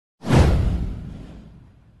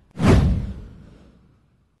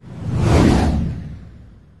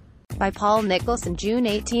by Paul Nicholson June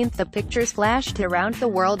 18. The pictures flashed around the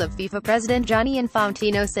world of FIFA president Gianni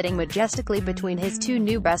Infantino sitting majestically between his two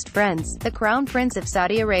new best friends, the Crown Prince of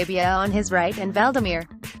Saudi Arabia on his right and Valdimir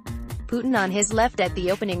Putin on his left at the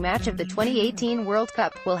opening match of the 2018 World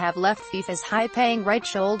Cup, will have left FIFA's high-paying right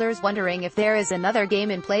shoulders wondering if there is another game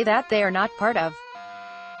in play that they are not part of.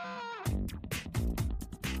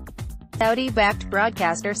 Saudi-backed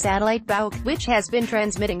broadcaster satellite beoutQ, which has been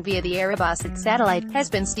transmitting via the Arabasat satellite,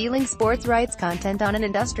 has been stealing sports rights content on an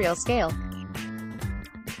industrial scale.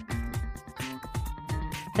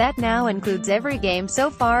 That now includes every game so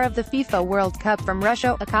far of the FIFA World Cup from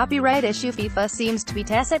Russia, a copyright issue FIFA seems to be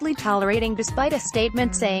tacitly tolerating despite a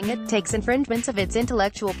statement saying it takes infringements of its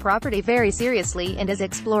intellectual property very seriously and is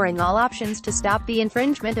exploring all options to stop the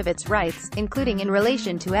infringement of its rights, including in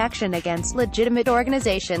relation to action against legitimate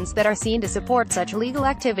organizations that are seen to support such illegal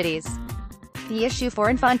activities. The issue for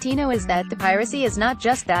Infantino is that the piracy is not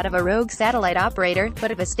just that of a rogue satellite operator, but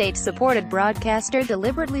of a state-supported broadcaster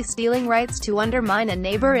deliberately stealing rights to undermine a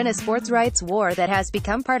neighbor in a sports rights war that has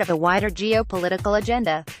become part of a wider geopolitical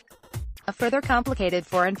agenda. A further complicated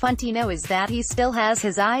for Infantino is that he still has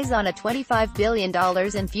his eyes on a $25 billion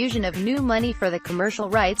infusion of new money for the commercial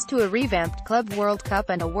rights to a revamped Club World Cup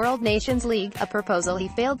and a World Nations League, a proposal he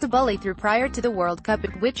failed to bully through prior to the World Cup,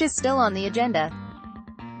 which is still on the agenda.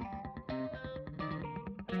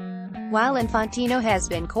 While Infantino has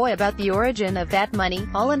been coy about the origin of that money,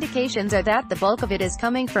 all indications are that the bulk of it is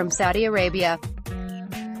coming from Saudi Arabia.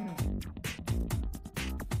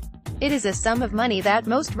 It is a sum of money that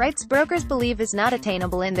most rights brokers believe is not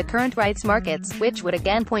attainable in the current rights markets, which would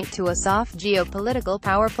again point to a soft geopolitical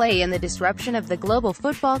power play in the disruption of the global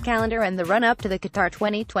football calendar and the run-up to the Qatar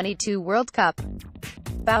 2022 World Cup.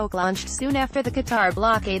 beoutQ launched soon after the Qatar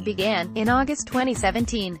blockade began, in August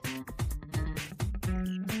 2017.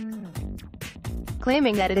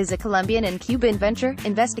 Claiming that it is a Colombian and Cuban venture,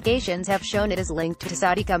 investigations have shown it is linked to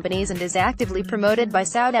Saudi companies and is actively promoted by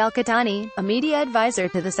Saud al-Qahtani, a media advisor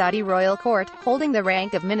to the Saudi royal court, holding the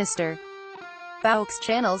rank of minister. beoutQ's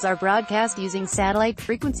channels are broadcast using satellite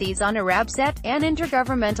frequencies on Arabasat, an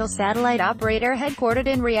intergovernmental satellite operator headquartered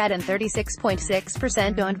in Riyadh and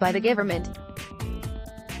 36.6% owned by the government.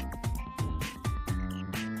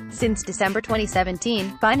 Since December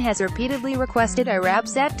 2017, beIN has repeatedly requested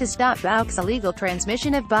Arabasat to stop beoutQ's illegal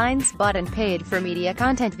transmission of beIN's bought and paid for media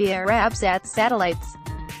content via Arabasat satellites.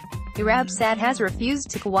 Arabasat has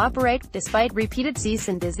refused to cooperate, despite repeated cease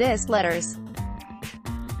and desist letters.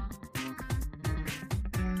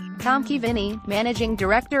 Tom Kivini, managing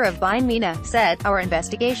director of beIN MENA, said, "Our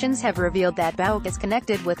investigations have revealed that beoutQ is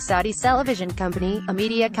connected with Saudi's television company, a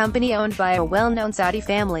media company owned by a well-known Saudi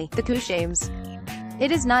family, the Kushames.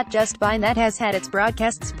 It is not just beIN that has had its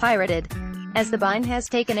broadcasts pirated. As the beIN has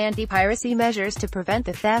taken anti-piracy measures to prevent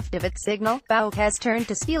the theft of its signal, beoutQ has turned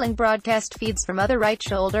to stealing broadcast feeds from other right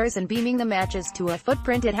shoulders and beaming the matches to a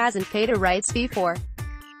footprint it hasn't paid a rights fee for.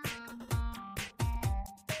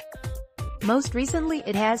 Most recently,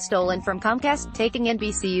 it has stolen from Comcast, taking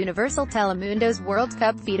NBC Universal Telemundo's World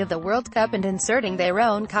Cup feed of the World Cup and inserting their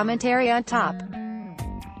own commentary on top."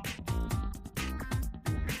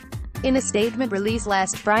 In a statement released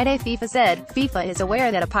last Friday, FIFA said, "FIFA is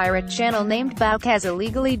aware that a pirate channel named beoutQ has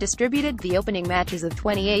illegally distributed the opening matches of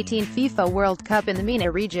 2018 FIFA World Cup in the MENA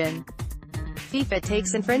region. FIFA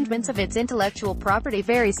takes infringements of its intellectual property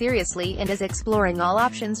very seriously and is exploring all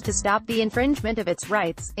options to stop the infringement of its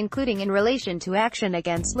rights, including in relation to action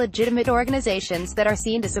against legitimate organizations that are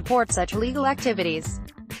seen to support such illegal activities.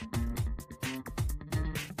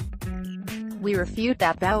 We refute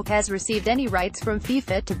that beoutQ has received any rights from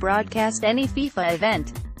FIFA to broadcast any FIFA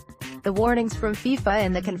event. The warnings from FIFA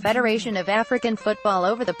and the Confederation of African Football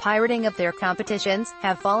over the pirating of their competitions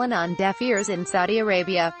have fallen on deaf ears in Saudi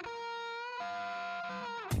Arabia."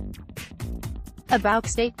 A beoutQ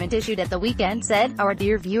statement issued at the weekend said, "Our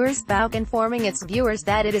dear viewers, beoutQ informing its viewers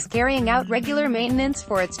that it is carrying out regular maintenance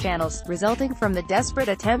for its channels, resulting from the desperate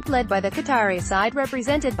attempt led by the Qatari side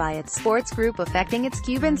represented by its sports group affecting its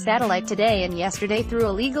Cuban satellite today and yesterday through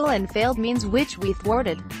illegal and failed means which we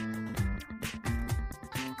thwarted.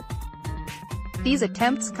 These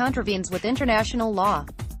attempts contravenes with international law.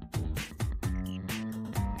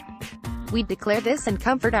 We declare this and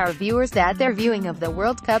comfort our viewers that their viewing of the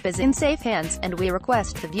World Cup is in safe hands, and we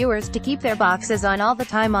request the viewers to keep their boxes on all the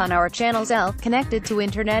time on our channels L, connected to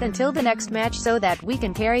internet until the next match so that we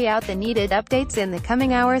can carry out the needed updates in the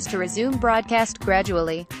coming hours to resume broadcast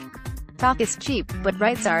gradually. Talk is cheap, but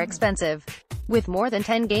rights are expensive." With more than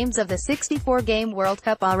 10 games of the 64-game World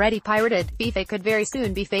Cup already pirated, FIFA could very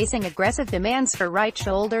soon be facing aggressive demands for right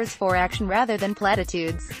shoulders for action rather than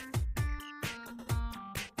platitudes.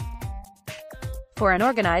 For an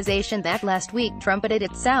organization that last week trumpeted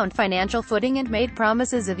its sound financial footing and made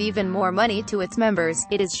promises of even more money to its members,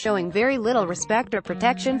 it is showing very little respect or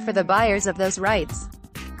protection for the buyers of those rights.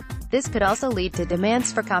 This could also lead to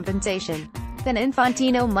demands for compensation. Then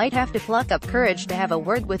Infantino might have to pluck up courage to have a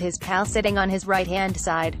word with his pal sitting on his right-hand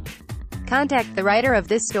side. Contact the writer of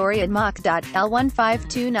this story at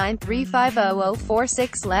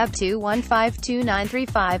mock.L15293500046 Lab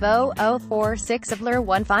 21529350046 Avler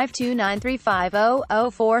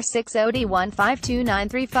 15293500046 OD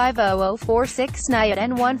 15293500046 Nayat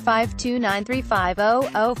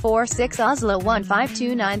N15293500046 Oslo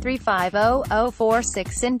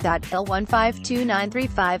 15293500046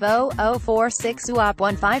 Sint.L15293500046 UAP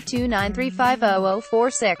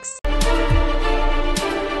 15293500046